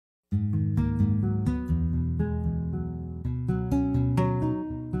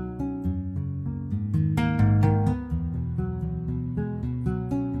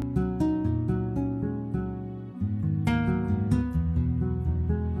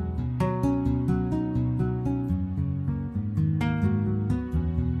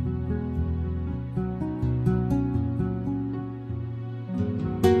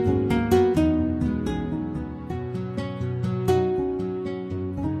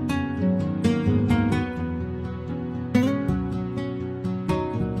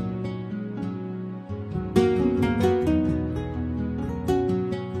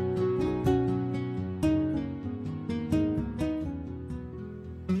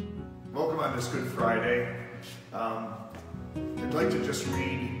on this Good Friday. I'd like to just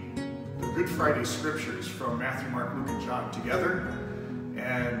read the Good Friday scriptures from Matthew, Mark, Luke, and John together,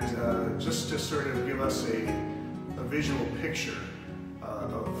 and just to sort of give us a visual picture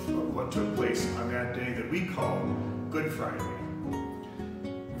of what took place on that day that we call Good Friday.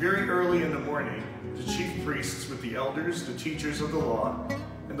 Very early in the morning, the chief priests with the elders, the teachers of the law,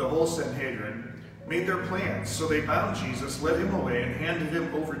 and the whole Sanhedrin made their plans. So they bound Jesus, led him away, and handed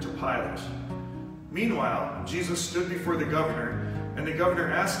him over to Pilate. Meanwhile, Jesus stood before the governor, and the governor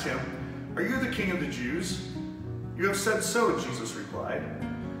asked him, "Are you the king of the Jews?" "You have said so," Jesus replied.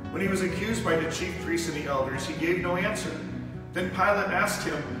 When he was accused by the chief priests and the elders, he gave no answer. Then Pilate asked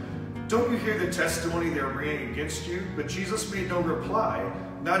him, "Don't you hear the testimony they are bringing against you?" But Jesus made no reply,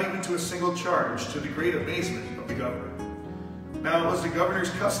 not even to a single charge, to the great amazement of the governor. Now it was the governor's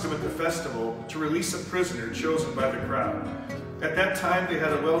custom at the festival to release a prisoner chosen by the crowd. At that time they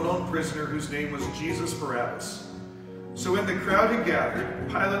had a well-known prisoner whose name was Jesus Barabbas. So when the crowd had gathered,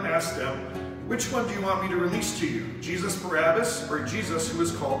 Pilate asked them, "Which one do you want me to release to you, Jesus Barabbas or Jesus who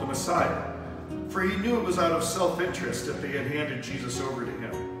is called the Messiah?" For he knew it was out of self-interest that they had handed Jesus over to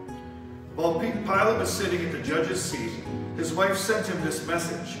him. While Pilate was sitting at the judge's seat, his wife sent him this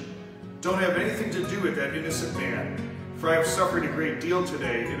message: "Don't have anything to do with that innocent man, for I have suffered a great deal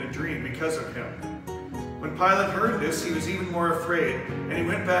today in a dream because of him." When Pilate heard this, he was even more afraid, and he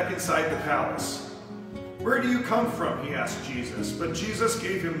went back inside the palace. "Where do you come from?" he asked Jesus, but Jesus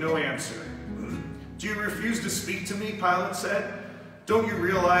gave him no answer. "Do you refuse to speak to me?" Pilate said. "Don't you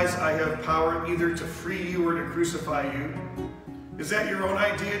realize I have power either to free you or to crucify you?" "Is that your own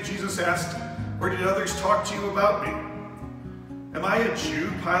idea?" Jesus asked, "or did others talk to you about me?" "Am I a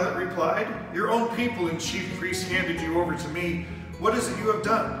Jew?" Pilate replied. "Your own people and chief priests handed you over to me. What is it you have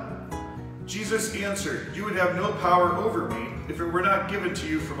done?" Jesus answered, "You would have no power over me if it were not given to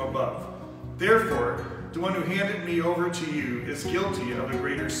you from above. Therefore, the one who handed me over to you is guilty of a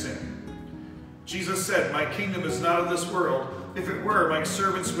greater sin." Jesus said, "My kingdom is not of this world. If it were, my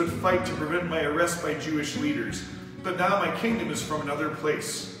servants would fight to prevent my arrest by Jewish leaders. But now my kingdom is from another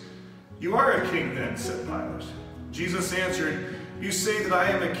place." "You are a king then," said Pilate. Jesus answered, "You say that I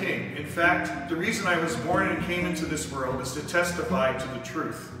am a king. In fact, the reason I was born and came into this world is to testify to the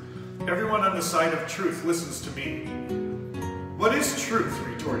truth. Everyone on the side of truth listens to me." "What is truth?"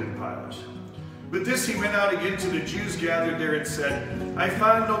 retorted Pilate. With this he went out again to the Jews gathered there and said, "I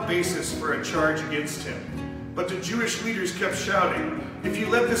found no basis for a charge against him." But the Jewish leaders kept shouting, "If you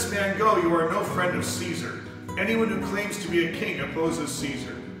let this man go, you are no friend of Caesar. Anyone who claims to be a king opposes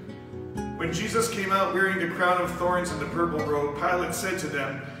Caesar." When Jesus came out wearing the crown of thorns and the purple robe, Pilate said to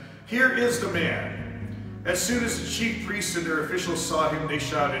them, "Here is the man." As soon as the chief priests and their officials saw him, they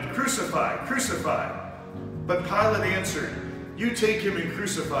shouted, "Crucify! Crucify!" But Pilate answered, "You take him and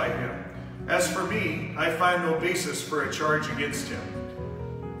crucify him. As for me, I find no basis for a charge against him."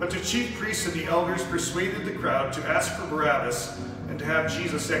 But the chief priests and the elders persuaded the crowd to ask for Barabbas and to have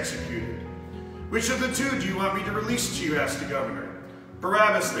Jesus executed. "Which of the two do you want me to release to you?" asked the governor.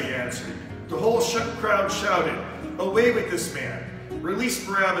 "Barabbas," they answered. The whole crowd shouted, "Away with this man! Release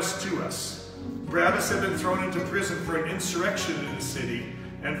Barabbas to us." Barabbas had been thrown into prison for an insurrection in the city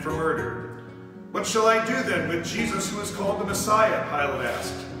and for murder. "What shall I do then with Jesus who is called the Messiah?" Pilate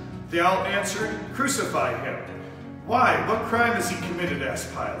asked. They all answered, "Crucify him." "Why? What crime has he committed?"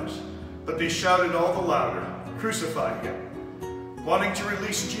 asked Pilate. But they shouted all the louder, "Crucify him." Wanting to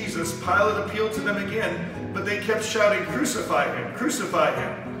release Jesus, Pilate appealed to them again, but they kept shouting, "Crucify him! Crucify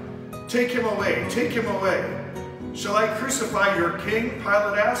him! Take him away! Take him away!" "Shall I crucify your king?"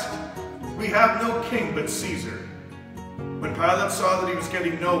 Pilate asked. "We have no king but Caesar." When Pilate saw that he was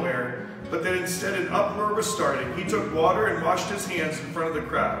getting nowhere, but that instead an uproar was starting, he took water and washed his hands in front of the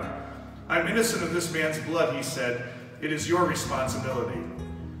crowd. "I'm innocent of this man's blood," he said. "It is your responsibility."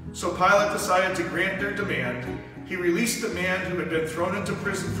 So Pilate decided to grant their demand. He released the man who had been thrown into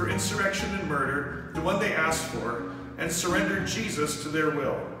prison for insurrection and murder, the one they asked for, and surrendered Jesus to their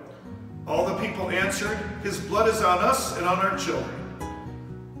will. All the people answered, "His blood is on us and on our children."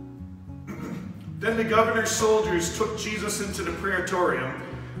 Then the governor's soldiers took Jesus into the praetorium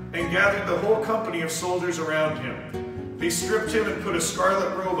and gathered the whole company of soldiers around him. They stripped him and put a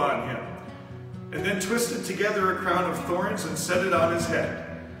scarlet robe on him, and then twisted together a crown of thorns and set it on his head.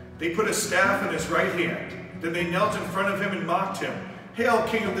 They put a staff in his right hand. Then they knelt in front of him and mocked him. "Hail,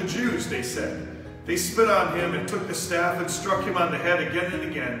 King of the Jews," they said. They spit on him and took the staff and struck him on the head again and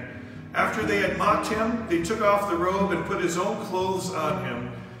again. After they had mocked him, they took off the robe and put his own clothes on him.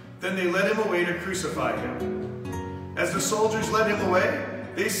 Then they led him away to crucify him. As the soldiers led him away,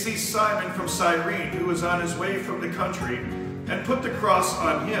 they seized Simon from Cyrene, who was on his way from the country, and put the cross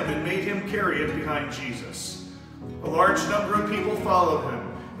on him and made him carry it behind Jesus. A large number of people followed him,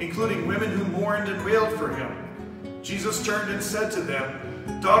 including women who mourned and wailed for him. Jesus turned and said to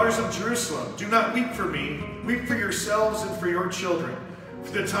them, "Daughters of Jerusalem, do not weep for me. Weep for yourselves and for your children.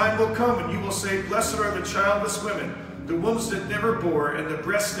 For the time will come when you will say, 'Blessed are the childless women, the wombs that never bore, and the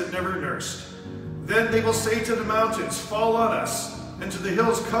breasts that never nursed.' Then they will say to the mountains, 'Fall on us,' and to the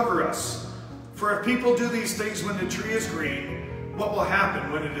hills, 'Cover us.' For if people do these things when the tree is green, what will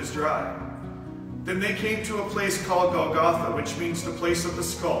happen when it is dry?" Then they came to a place called Golgotha, which means the place of the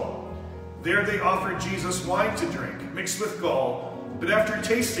skull. There they offered Jesus wine to drink, mixed with gall, but after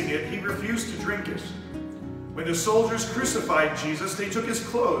tasting it, he refused to drink it. When the soldiers crucified Jesus, they took his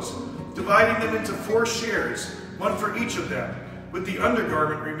clothes, dividing them into 4 shares, one for each of them, with the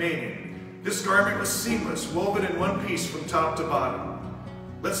undergarment remaining. This garment was seamless, woven in one piece from top to bottom.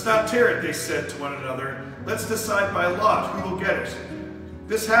 "Let's not tear it," they said to one another. "Let's decide by lot who will get it."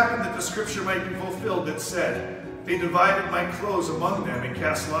 This happened that the scripture might be fulfilled that said, "They divided my clothes among them and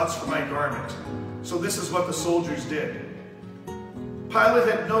cast lots for my garment." So this is what the soldiers did. Pilate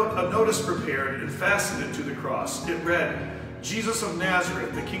had a notice prepared and fastened it to the cross. It read, "Jesus of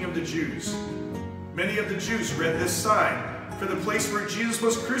Nazareth, the King of the Jews." Many of the Jews read this sign, for the place where Jesus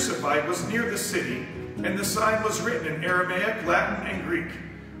was crucified was near the city, and the sign was written in Aramaic, Latin, and Greek.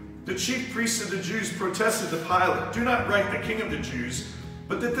 The chief priests of the Jews protested to Pilate, "Do not write the King of the Jews,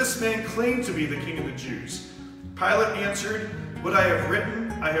 but that this man claimed to be the King of the Jews." Pilate answered, "What I have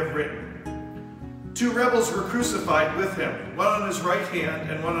written, I have written." 2 rebels were crucified with him, one on his right hand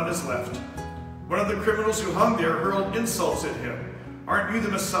and one on his left. One of the criminals who hung there hurled insults at him. "Aren't you the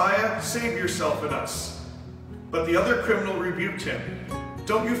Messiah? Save yourself and us." But the other criminal rebuked him.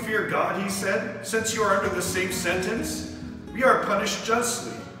 "Don't you fear God," he said, "since you are under the same sentence? We are punished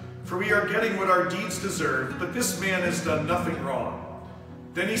justly, for we are getting what our deeds deserve, but this man has done nothing wrong."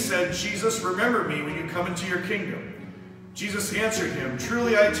 Then he said, "Jesus, remember me when you come into your kingdom." Jesus answered him,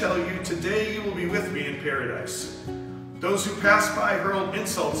 "Truly I tell you, today you will be with me in paradise." Those who passed by hurled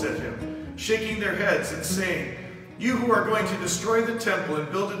insults at him, shaking their heads and saying, "You who are going to destroy the temple and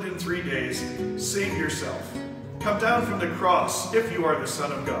build it in 3 days, save yourself. Come down from the cross if you are the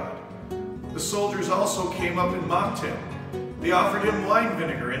Son of God." The soldiers also came up and mocked him. They offered him wine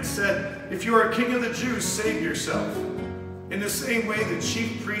vinegar and said, "If you are King of the Jews, save yourself." In the same way, the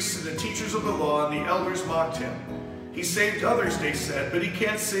chief priests and the teachers of the law and the elders mocked him. "He saved others," they said, "but he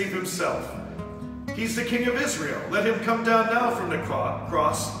can't save himself. He's the King of Israel. Let him come down now from the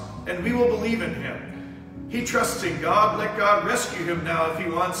cross, and we will believe in him. He trusts in God. Let God rescue him now if he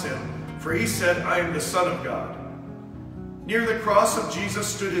wants him, for he said, 'I am the Son of God.'" Near the cross of Jesus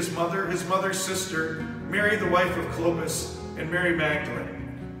stood his mother's sister, Mary the wife of Clopas, and Mary Magdalene.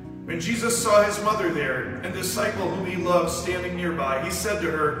 When Jesus saw his mother there and the disciple whom he loved standing nearby, he said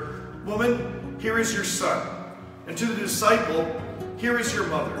to her, "Woman, here is your son." And to the disciple, "Here is your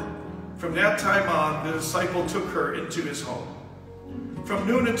mother." From that time on, the disciple took her into his home. From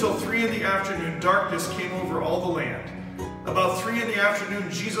noon until 3 in the afternoon, darkness came over all the land. About 3 in the afternoon,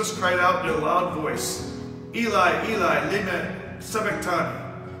 Jesus cried out in a loud voice, "Eli, Eli, lema sabachthani,"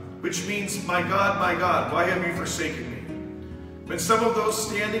 which means, my God, why have you forsaken me?" When some of those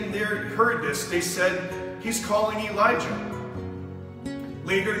standing there heard this, they said, "He's calling Elijah."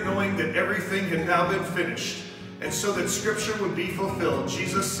 Later, knowing that everything had now been finished, and so that scripture would be fulfilled,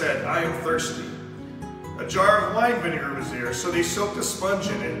 Jesus said, "I am thirsty." A jar of wine vinegar was there, so they soaked a sponge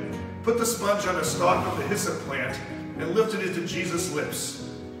in it, put the sponge on a stalk of the hyssop plant, and lifted it to Jesus' lips.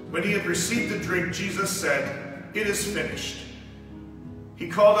 When he had received the drink, Jesus said, "It is finished." He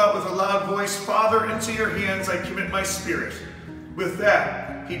called out with a loud voice, "Father, into your hands I commit my spirit." With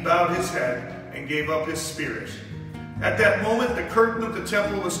that, he bowed his head and gave up his spirit. At that moment, the curtain of the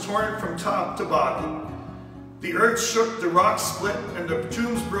temple was torn from top to bottom. The earth shook, the rocks split, and the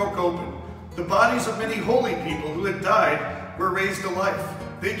tombs broke open. The bodies of many holy people who had died were raised to life.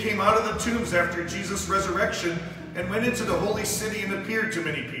 They came out of the tombs after Jesus' resurrection and went into the holy city and appeared to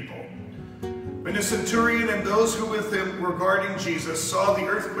many people. When the centurion and those who with him were guarding Jesus saw the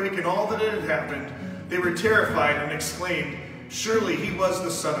earthquake and all that had happened, they were terrified and exclaimed, "Surely he was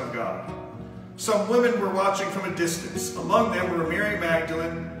the Son of God." Some women were watching from a distance. Among them were Mary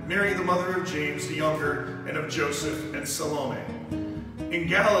Magdalene, Mary the mother of James the younger, and of Joseph, and Salome. In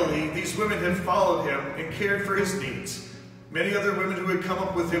Galilee, these women had followed him and cared for his needs. Many other women who had come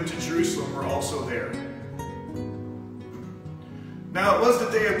up with him to Jerusalem were also there. Now it was the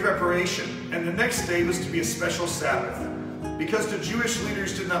day of preparation, and the next day was to be a special Sabbath. Because the Jewish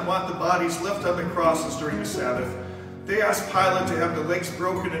leaders did not want the bodies left on the crosses during the Sabbath, they asked Pilate to have the legs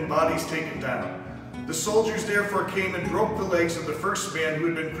broken and bodies taken down. The soldiers therefore came and broke the legs of the first man who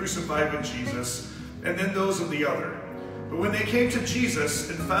had been crucified with Jesus, and then those of the other. But when they came to Jesus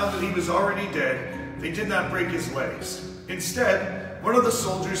and found that he was already dead, they did not break his legs. Instead, one of the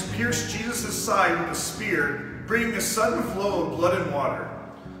soldiers pierced Jesus' side with a spear, bringing a sudden flow of blood and water.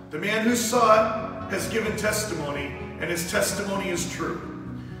 The man who saw it has given testimony, and his testimony is true.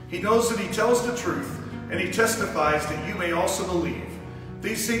 He knows that he tells the truth, and he testifies that you may also believe.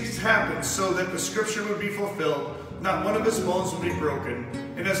 These things happened so that the scripture would be fulfilled, not one of his bones would be broken.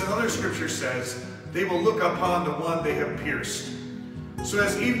 And as another scripture says, they will look upon the one they have pierced. So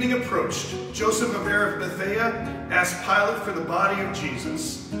as evening approached, Joseph of Arimathea asked Pilate for the body of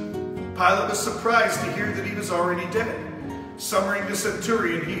Jesus. Pilate was surprised to hear that he was already dead. Summoning the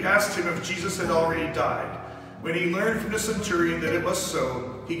centurion, he asked him if Jesus had already died. When he learned from the centurion that it was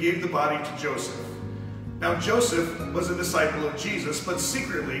so, he gave the body to Joseph. Now Joseph was a disciple of Jesus, but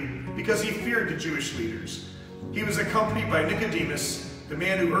secretly, because he feared the Jewish leaders. He was accompanied by Nicodemus, the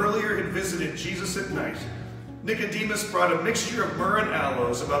man who earlier had visited Jesus at night. Nicodemus brought a mixture of myrrh and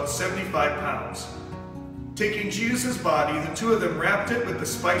aloes, about 75 pounds. Taking Jesus' body, the two of them wrapped it with the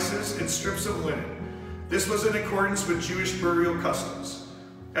spices and strips of linen. This was in accordance with Jewish burial customs.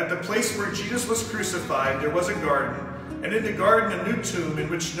 At the place where Jesus was crucified, there was a garden, and in the garden a new tomb in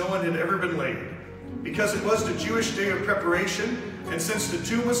which no one had ever been laid. Because it was the Jewish day of preparation, and since the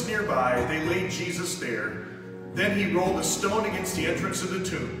tomb was nearby, they laid Jesus there. Then he rolled a stone against the entrance of the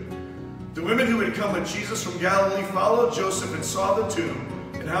tomb. The women who had come with Jesus from Galilee followed Joseph and saw the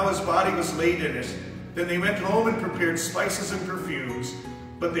tomb, and how his body was laid in it. Then they went home and prepared spices and perfumes,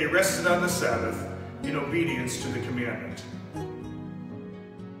 but they rested on the Sabbath in obedience to the commandment.